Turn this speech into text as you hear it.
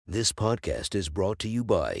This podcast is brought to you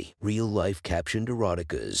by Real Life Captioned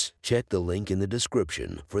Eroticas. Check the link in the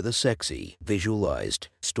description for the sexy, visualized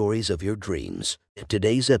stories of your dreams.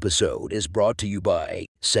 Today's episode is brought to you by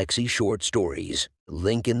Sexy Short Stories.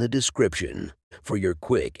 Link in the description for your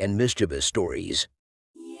quick and mischievous stories.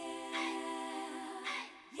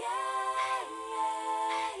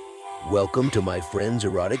 Welcome to my friend's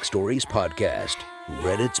Erotic Stories podcast,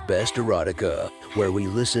 Reddit's Best Erotica, where we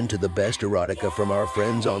listen to the best erotica from our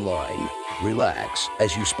friends online. Relax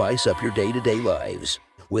as you spice up your day-to-day lives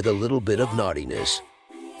with a little bit of naughtiness.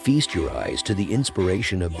 Feast your eyes to the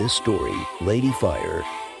inspiration of this story, Lady Fire.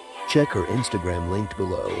 Check her Instagram linked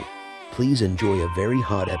below. Please enjoy a very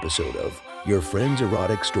hot episode of Your Friend's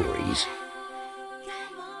Erotic Stories.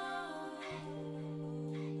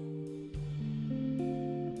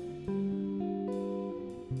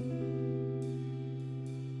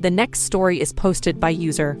 The next story is posted by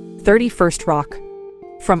user 31strock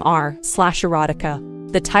from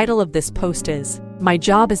r/erotica. The title of this post is, My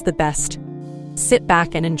Job is the Best. Sit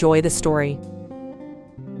back and enjoy the story.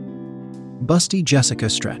 Busty Jessica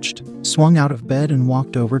stretched, swung out of bed and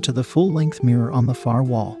walked over to the full-length mirror on the far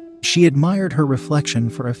wall. She admired her reflection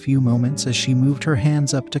for a few moments as she moved her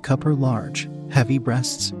hands up to cup her large, heavy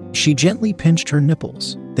breasts. She gently pinched her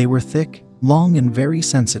nipples. They were thick, long and very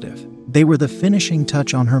sensitive. They were the finishing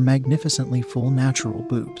touch on her magnificently full natural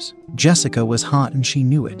boobs. Jessica was hot and she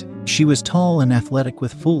knew it. She was tall and athletic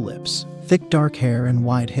with full lips, thick dark hair and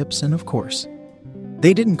wide hips, and of course,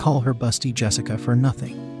 they didn't call her Busty Jessica for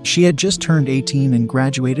nothing. She had just turned 18 and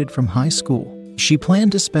graduated from high school. She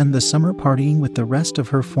planned to spend the summer partying with the rest of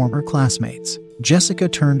her former classmates. Jessica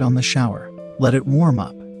turned on the shower, let it warm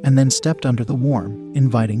up, and then stepped under the warm,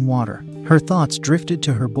 inviting water. Her thoughts drifted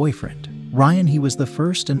to her boyfriend, Ryan. He was the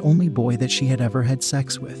first and only boy that she had ever had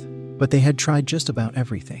sex with, but they had tried just about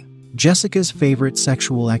everything. Jessica's favorite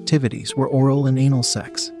sexual activities were oral and anal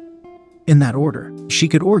sex. In that order, she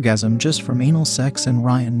could orgasm just from anal sex, and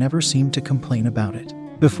Ryan never seemed to complain about it.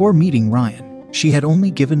 Before meeting Ryan, she had only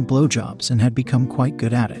given blowjobs and had become quite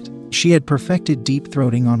good at it. She had perfected deep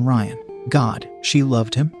throating on Ryan. God, she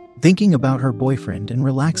loved him. Thinking about her boyfriend and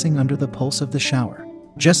relaxing under the pulse of the shower,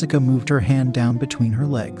 Jessica moved her hand down between her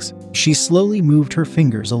legs. She slowly moved her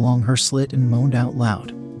fingers along her slit and moaned out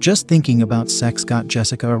loud. Just thinking about sex got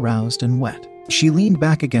Jessica aroused and wet. She leaned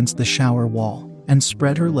back against the shower wall and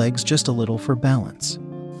spread her legs just a little for balance,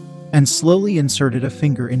 and slowly inserted a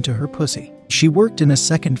finger into her pussy. She worked in a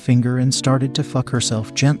second finger and started to fuck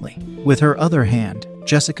herself gently. With her other hand,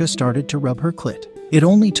 Jessica started to rub her clit. It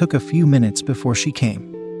only took a few minutes before she came.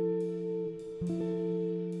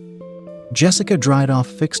 Jessica dried off,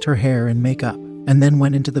 fixed her hair and makeup, and then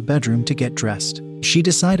went into the bedroom to get dressed. She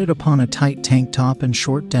decided upon a tight tank top and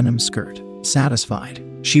short denim skirt. Satisfied,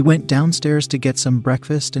 she went downstairs to get some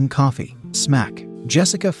breakfast and coffee. Smack!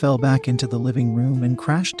 Jessica fell back into the living room and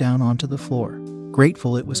crashed down onto the floor.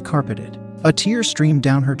 Grateful it was carpeted. A tear streamed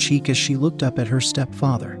down her cheek as she looked up at her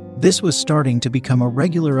stepfather. This was starting to become a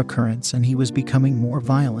regular occurrence, and he was becoming more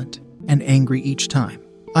violent and angry each time.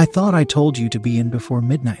 I thought I told you to be in before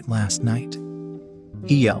midnight last night,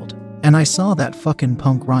 he yelled. And I saw that fucking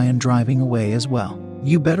punk Ryan driving away as well.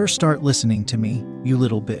 You better start listening to me, you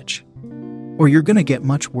little bitch, or you're gonna get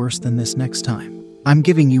much worse than this next time. I'm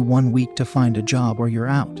giving you 1 week to find a job or you're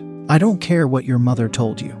out. I don't care what your mother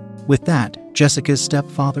told you. With that, Jessica's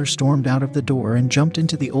stepfather stormed out of the door and jumped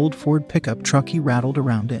into the old Ford pickup truck he rattled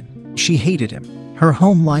around in. She hated him. Her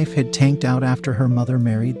home life had tanked out after her mother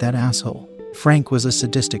married that asshole. Frank was a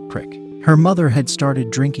sadistic prick. Her mother had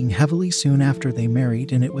started drinking heavily soon after they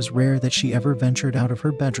married, and it was rare that she ever ventured out of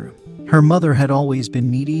her bedroom. Her mother had always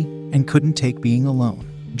been needy and couldn't take being alone.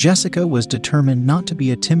 Jessica was determined not to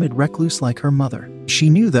be a timid recluse like her mother. She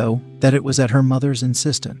knew, though, that it was at her mother's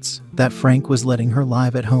insistence that Frank was letting her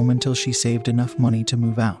live at home until she saved enough money to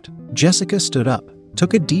move out. Jessica stood up,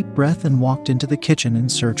 took a deep breath and walked into the kitchen in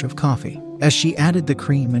search of coffee. As she added the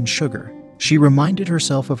cream and sugar, she reminded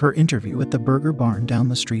herself of her interview at the Burger Barn down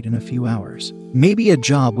the street in a few hours. Maybe a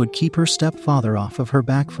job would keep her stepfather off of her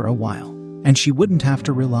back for a while, and she wouldn't have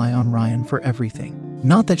to rely on Ryan for everything.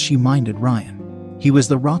 Not that she minded Ryan. He was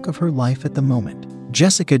the rock of her life at the moment.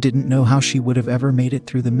 Jessica didn't know how she would have ever made it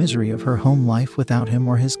through the misery of her home life without him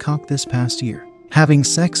or his cock this past year. Having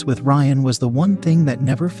sex with Ryan was the one thing that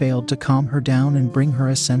never failed to calm her down and bring her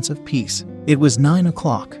a sense of peace. It was 9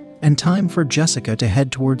 o'clock, and time for Jessica to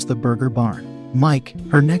head towards the Burger Barn. Mike,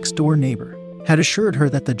 her next-door neighbor, had assured her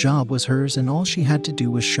that the job was hers and all she had to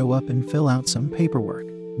do was show up and fill out some paperwork.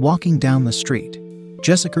 Walking down the street,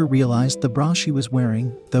 Jessica realized the bra she was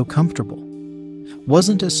wearing, though comfortable,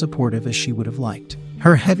 wasn't as supportive as she would have liked.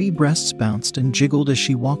 Her heavy breasts bounced and jiggled as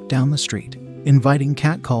she walked down the street, inviting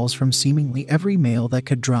catcalls from seemingly every male that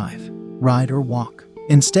could drive, ride, or walk.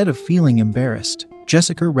 Instead of feeling embarrassed,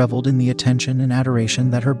 Jessica reveled in the attention and adoration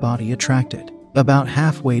that her body attracted. About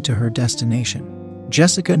halfway to her destination,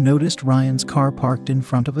 Jessica noticed Ryan's car parked in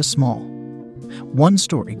front of a small,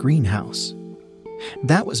 one-story greenhouse.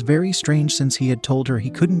 That was very strange since he had told her he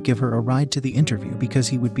couldn't give her a ride to the interview because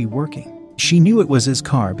he would be working. She knew it was his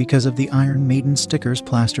car because of the Iron Maiden stickers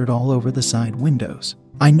plastered all over the side windows.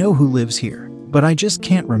 I know who lives here, but I just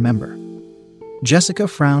can't remember. Jessica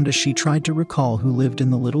frowned as she tried to recall who lived in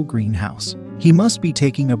the little greenhouse. He must be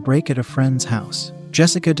taking a break at a friend's house.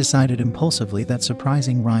 Jessica decided impulsively that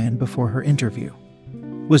surprising Ryan before her interview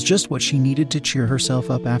was just what she needed to cheer herself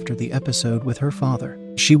up after the episode with her father.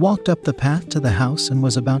 She walked up the path to the house and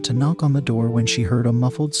was about to knock on the door when she heard a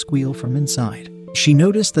muffled squeal from inside. She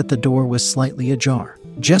noticed that the door was slightly ajar.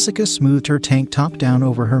 Jessica smoothed her tank top down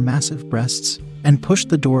over her massive breasts and pushed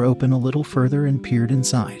the door open a little further and peered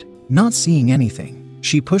inside. Not seeing anything,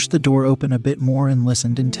 she pushed the door open a bit more and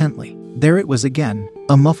listened intently. There it was again,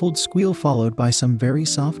 a muffled squeal followed by some very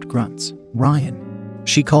soft grunts. "Ryan,"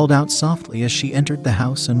 she called out softly as she entered the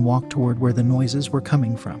house and walked toward where the noises were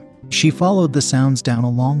coming from. She followed the sounds down a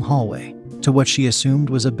long hallway to what she assumed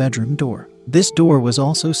was a bedroom door. This door was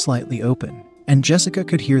also slightly open, and Jessica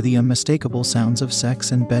could hear the unmistakable sounds of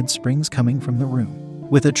sex and bed springs coming from the room.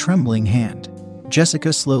 With a trembling hand,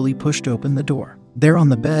 Jessica slowly pushed open the door. There on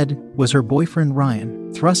the bed was her boyfriend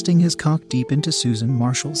Ryan, thrusting his cock deep into Susan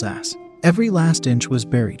Marshall's ass. Every last inch was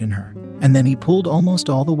buried in her, and then he pulled almost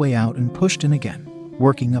all the way out and pushed in again,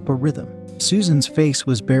 working up a rhythm. Susan's face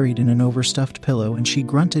was buried in an overstuffed pillow and she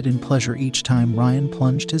grunted in pleasure each time Ryan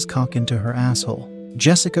plunged his cock into her asshole.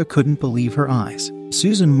 Jessica couldn't believe her eyes.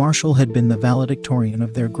 Susan Marshall had been the valedictorian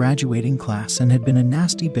of their graduating class and had been a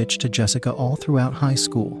nasty bitch to Jessica all throughout high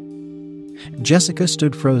school. Jessica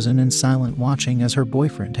stood frozen and silent watching as her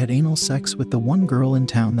boyfriend had anal sex with the one girl in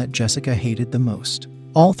town that Jessica hated the most.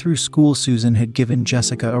 All through school, Susan had given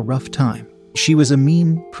Jessica a rough time. She was a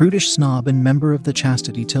mean, prudish snob and member of the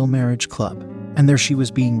Chastity Till Marriage Club, and there she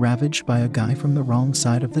was being ravaged by a guy from the wrong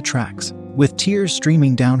side of the tracks. With tears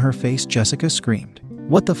streaming down her face, Jessica screamed,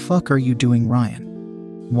 "What the fuck are you doing, Ryan?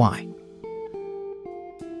 Why?"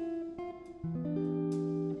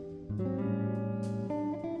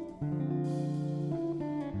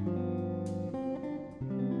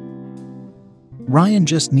 Ryan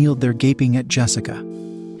just kneeled there gaping at Jessica,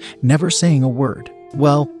 never saying a word.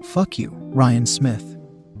 "Well, fuck you, Ryan Smith,"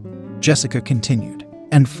 Jessica continued.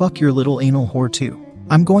 "And fuck your little anal whore too.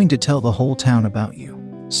 I'm going to tell the whole town about you,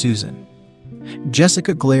 Susan."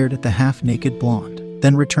 Jessica glared at the half-naked blonde,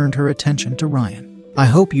 then returned her attention to Ryan. "I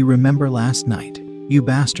hope you remember last night, you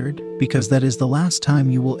bastard, because that is the last time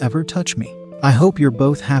you will ever touch me. I hope you're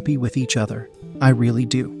both happy with each other. I really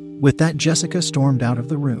do." With that, Jessica stormed out of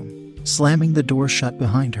the room, slamming the door shut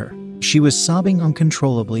behind her. She was sobbing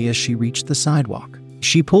uncontrollably as she reached the sidewalk.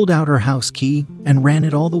 She pulled out her house key and ran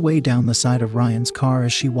it all the way down the side of Ryan's car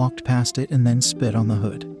as she walked past it and then spit on the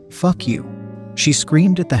hood. "Fuck you." She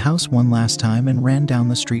screamed at the house one last time and ran down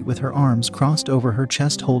the street with her arms crossed over her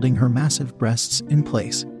chest holding her massive breasts in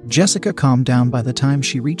place. Jessica calmed down by the time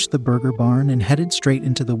she reached the burger barn and headed straight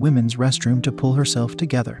into the women's restroom to pull herself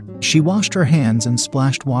together. She washed her hands and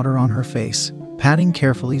splashed water on her face, patting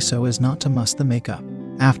carefully so as not to muss the makeup.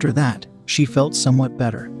 After that, she felt somewhat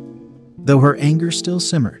better, though her anger still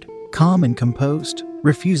simmered, calm and composed,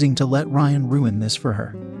 refusing to let Ryan ruin this for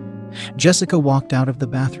her. Jessica walked out of the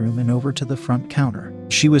bathroom and over to the front counter.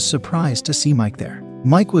 She was surprised to see Mike there.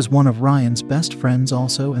 Mike was one of Ryan's best friends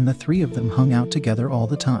also, and the three of them hung out together all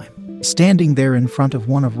the time. Standing there in front of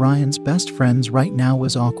one of Ryan's best friends right now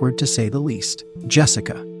was awkward to say the least.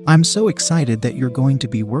 "Jessica, I'm so excited that you're going to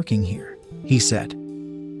be working here," he said,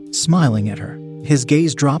 smiling at her. His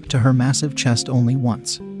gaze dropped to her massive chest only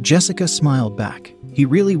once. Jessica smiled back. He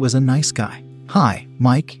really was a nice guy. "Hi,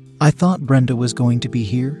 Mike. I thought Brenda was going to be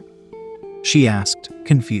here?" she asked,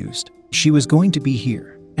 confused. "She was going to be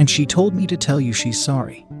here, and she told me to tell you she's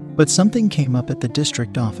sorry, but something came up at the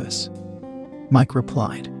district office," Mike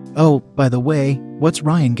replied. "Oh, by the way, what's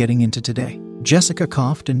Ryan getting into today?" Jessica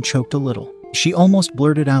coughed and choked a little. She almost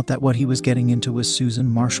blurted out that what he was getting into was Susan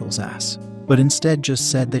Marshall's ass, but instead just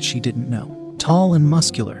said that she didn't know. Tall and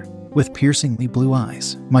muscular, with piercingly blue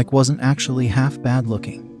eyes, Mike wasn't actually half bad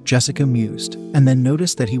looking, Jessica mused, and then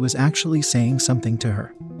noticed that he was actually saying something to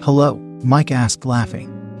her. "Hello?" Mike asked,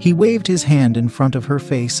 laughing. He waved his hand in front of her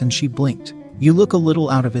face and she blinked. "You look a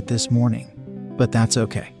little out of it this morning, but that's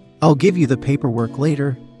okay. I'll give you the paperwork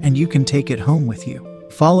later, and you can take it home with you.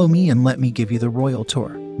 Follow me and let me give you the royal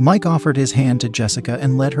tour." Mike offered his hand to Jessica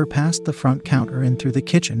and led her past the front counter and through the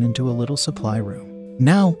kitchen into a little supply room.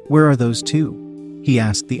 "Now, where are those two?" he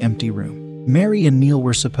asked the empty room. "Mary and Neil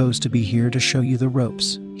were supposed to be here to show you the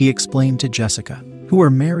ropes," he explained to Jessica. "Who are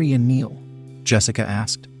Mary and Neil?" Jessica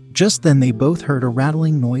asked. Just then they both heard a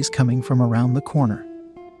rattling noise coming from around the corner.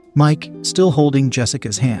 Mike, still holding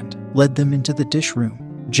Jessica's hand, led them into the dish room.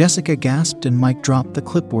 Jessica gasped and Mike dropped the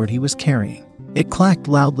clipboard he was carrying. It clacked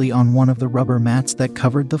loudly on one of the rubber mats that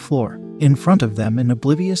covered the floor. In front of them and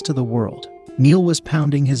oblivious to the world, Neil was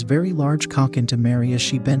pounding his very large cock into Mary as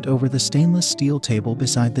she bent over the stainless steel table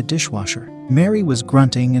beside the dishwasher. Mary was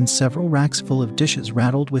grunting and several racks full of dishes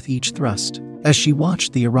rattled with each thrust. As she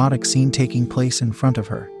watched the erotic scene taking place in front of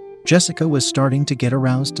her, Jessica was starting to get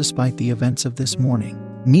aroused despite the events of this morning.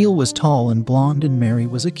 Neil was tall and blonde and Mary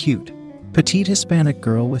was a cute, petite Hispanic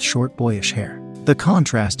girl with short boyish hair. The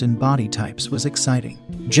contrast in body types was exciting.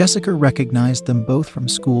 Jessica recognized them both from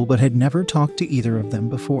school but had never talked to either of them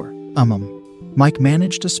before. Mike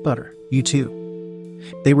managed to sputter. "You too."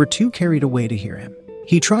 They were too carried away to hear him.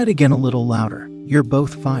 He tried again a little louder. "You're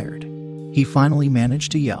both fired." He finally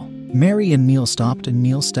managed to yell. Mary and Neil stopped and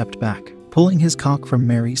Neil stepped back, pulling his cock from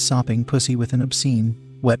Mary's sopping pussy with an obscene,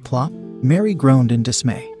 wet plop. Mary groaned in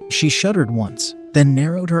dismay. She shuddered once, then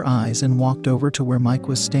narrowed her eyes and walked over to where Mike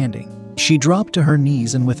was standing. She dropped to her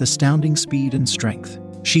knees and with astounding speed and strength,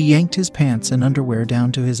 she yanked his pants and underwear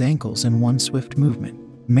down to his ankles in one swift movement.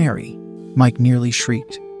 "Mary!" Mike nearly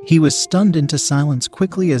shrieked. He was stunned into silence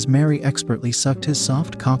quickly as Mary expertly sucked his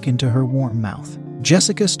soft cock into her warm mouth.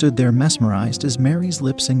 Jessica stood there mesmerized as Mary's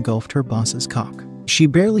lips engulfed her boss's cock. She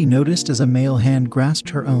barely noticed as a male hand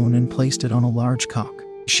grasped her own and placed it on a large cock.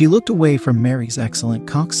 She looked away from Mary's excellent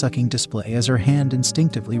cock-sucking display as her hand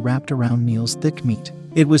instinctively wrapped around Neil's thick meat.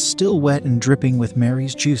 It was still wet and dripping with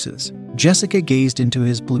Mary's juices. Jessica gazed into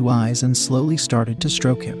his blue eyes and slowly started to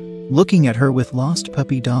stroke him. Looking at her with lost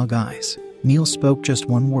puppy dog eyes, Neil spoke just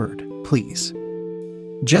one word: "Please."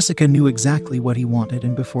 Jessica knew exactly what he wanted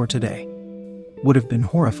and before today would have been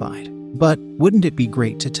horrified. But wouldn't it be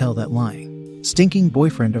great to tell that lying, stinking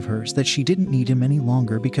boyfriend of hers that she didn't need him any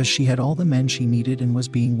longer because she had all the men she needed and was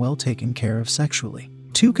being well taken care of sexually?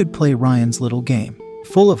 Two could play Ryan's little game.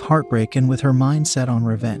 Full of heartbreak and with her mind set on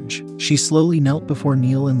revenge, she slowly knelt before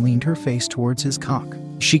Neil and leaned her face towards his cock.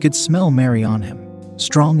 She could smell Mary on him,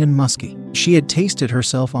 strong and musky. She had tasted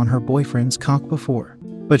herself on her boyfriend's cock before,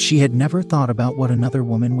 but she had never thought about what another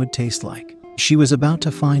woman would taste like. She was about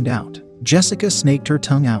to find out. Jessica snaked her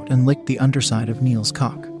tongue out and licked the underside of Neil's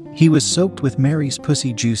cock. He was soaked with Mary's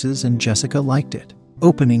pussy juices and Jessica liked it.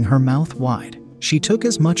 Opening her mouth wide, she took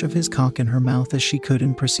as much of his cock in her mouth as she could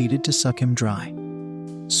and proceeded to suck him dry,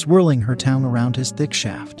 swirling her tongue around his thick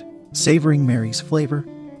shaft, savoring Mary's flavor.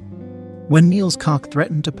 When Neil's cock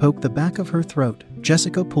threatened to poke the back of her throat,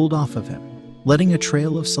 Jessica pulled off of him, letting a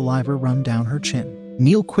trail of saliva run down her chin.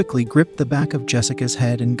 Neil quickly gripped the back of Jessica's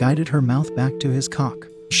head and guided her mouth back to his cock.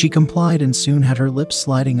 She complied and soon had her lips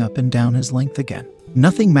sliding up and down his length again.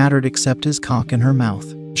 Nothing mattered except his cock in her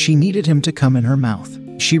mouth. She needed him to come in her mouth.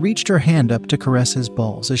 She reached her hand up to caress his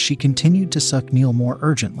balls as she continued to suck Neil more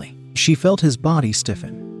urgently. She felt his body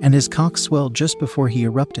stiffen, and his cock swelled just before he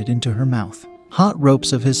erupted into her mouth. Hot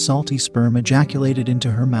ropes of his salty sperm ejaculated into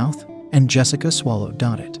her mouth, and Jessica swallowed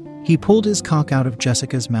it. He pulled his cock out of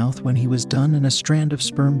Jessica's mouth when he was done and a strand of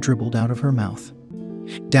sperm dribbled out of her mouth,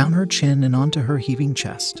 down her chin and onto her heaving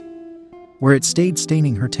chest, where it stayed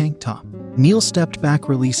staining her tank top. Neil stepped back,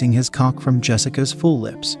 releasing his cock from Jessica's full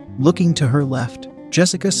lips. Looking to her left,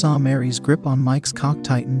 Jessica saw Mary's grip on Mike's cock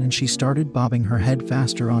tighten and she started bobbing her head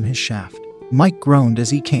faster on his shaft. Mike groaned as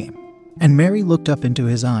he came, and Mary looked up into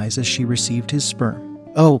his eyes as she received his sperm.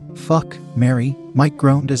 "Oh, fuck, Mary," Mike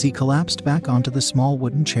groaned as he collapsed back onto the small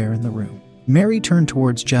wooden chair in the room. Mary turned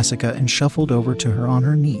towards Jessica and shuffled over to her on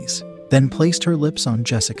her knees, then placed her lips on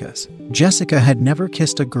Jessica's. Jessica had never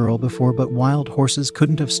kissed a girl before, but wild horses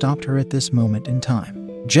couldn't have stopped her at this moment in time.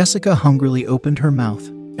 Jessica hungrily opened her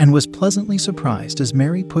mouth and was pleasantly surprised as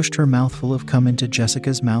Mary pushed her mouthful of cum into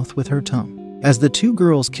Jessica's mouth with her tongue. As the two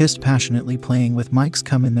girls kissed passionately, playing with Mike's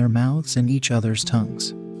cum in their mouths and each other's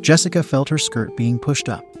tongues, Jessica felt her skirt being pushed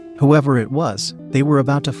up. Whoever it was, they were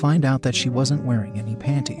about to find out that she wasn't wearing any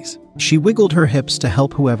panties. She wiggled her hips to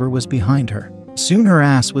help whoever was behind her. Soon her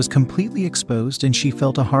ass was completely exposed and she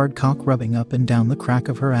felt a hard cock rubbing up and down the crack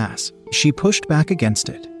of her ass. She pushed back against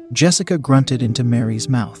it. Jessica grunted into Mary's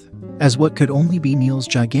mouth as what could only be Neil's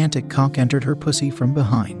gigantic cock entered her pussy from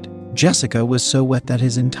behind. Jessica was so wet that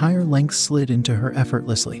his entire length slid into her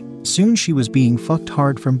effortlessly. Soon she was being fucked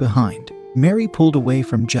hard from behind. Mary pulled away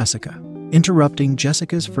from Jessica, interrupting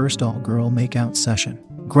Jessica's first all-girl makeout session.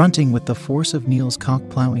 grunting with the force of Neil's cock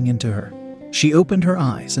plowing into her. She opened her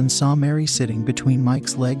eyes and saw Mary sitting between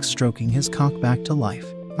Mike's legs, stroking his cock back to life.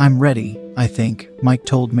 "I'm ready, I think," Mike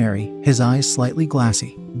told Mary, his eyes slightly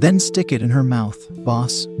glassy. "Then stick it in her mouth,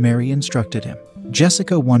 boss," Mary instructed him.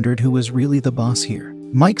 Jessica wondered who was really the boss here.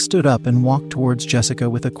 Mike stood up and walked towards Jessica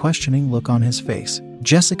with a questioning look on his face.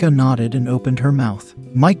 Jessica nodded and opened her mouth.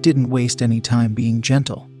 Mike didn't waste any time being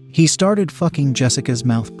gentle. He started fucking Jessica's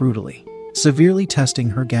mouth brutally, severely testing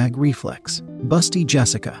her gag reflex. Busty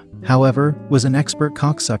Jessica, however, was an expert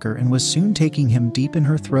cocksucker and was soon taking him deep in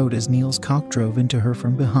her throat as Neil's cock drove into her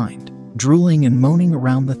from behind. Drooling and moaning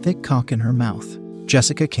around the thick cock in her mouth,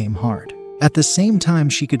 Jessica came hard. At the same time,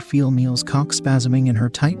 she could feel Neil's cock spasming in her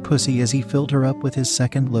tight pussy as he filled her up with his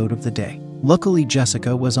second load of the day. Luckily,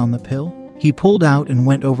 Jessica was on the pill. He pulled out and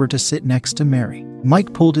went over to sit next to Mary.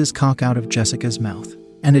 Mike pulled his cock out of Jessica's mouth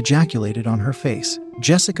and ejaculated on her face.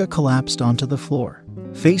 Jessica collapsed onto the floor,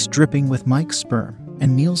 face dripping with Mike's sperm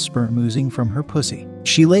and Neil's sperm oozing from her pussy.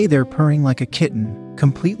 She lay there purring like a kitten,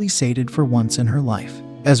 completely sated for once in her life.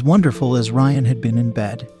 As wonderful as Ryan had been in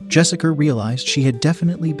bed, Jessica realized she had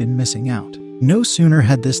definitely been missing out. No sooner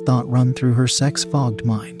had this thought run through her sex-fogged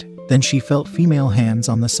mind than she felt female hands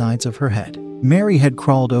on the sides of her head. Mary had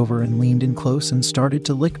crawled over and leaned in close and started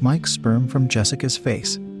to lick Mike's sperm from Jessica's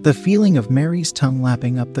face. The feeling of Mary's tongue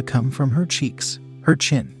lapping up the cum from her cheeks, her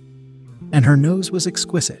chin, and her nose was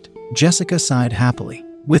exquisite. Jessica sighed happily.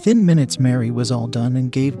 Within minutes, Mary was all done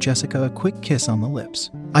and gave Jessica a quick kiss on the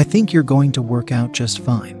lips. "I think you're going to work out just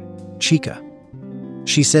fine, chica,"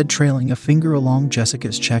 she said, trailing a finger along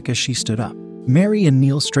Jessica's cheek as she stood up. Mary and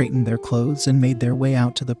Neil straightened their clothes and made their way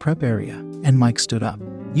out to the prep area, and Mike stood up.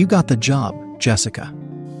 "You got the job, Jessica."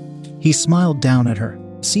 He smiled down at her.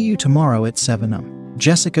 "See you tomorrow at 7 a.m.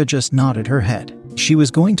 Jessica just nodded her head. She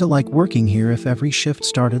was going to like working here if every shift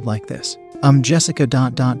started like this. Jessica ...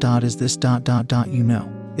 is this ...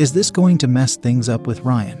 is this going to mess things up with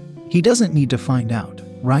Ryan? He doesn't need to find out,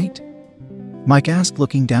 right?" Mike asked,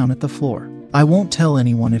 looking down at the floor. "I won't tell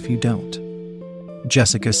anyone if you don't,"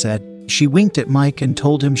 Jessica said. She winked at Mike and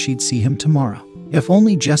told him she'd see him tomorrow. If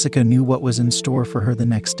only Jessica knew what was in store for her the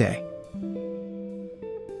next day.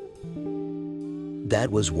 That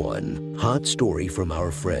was one hot story from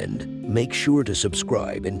our friend. Make sure to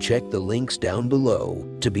subscribe and check the links down below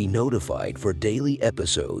to be notified for daily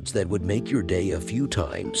episodes that would make your day a few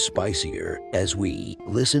times spicier as we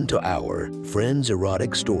listen to our friends'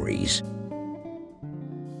 erotic stories.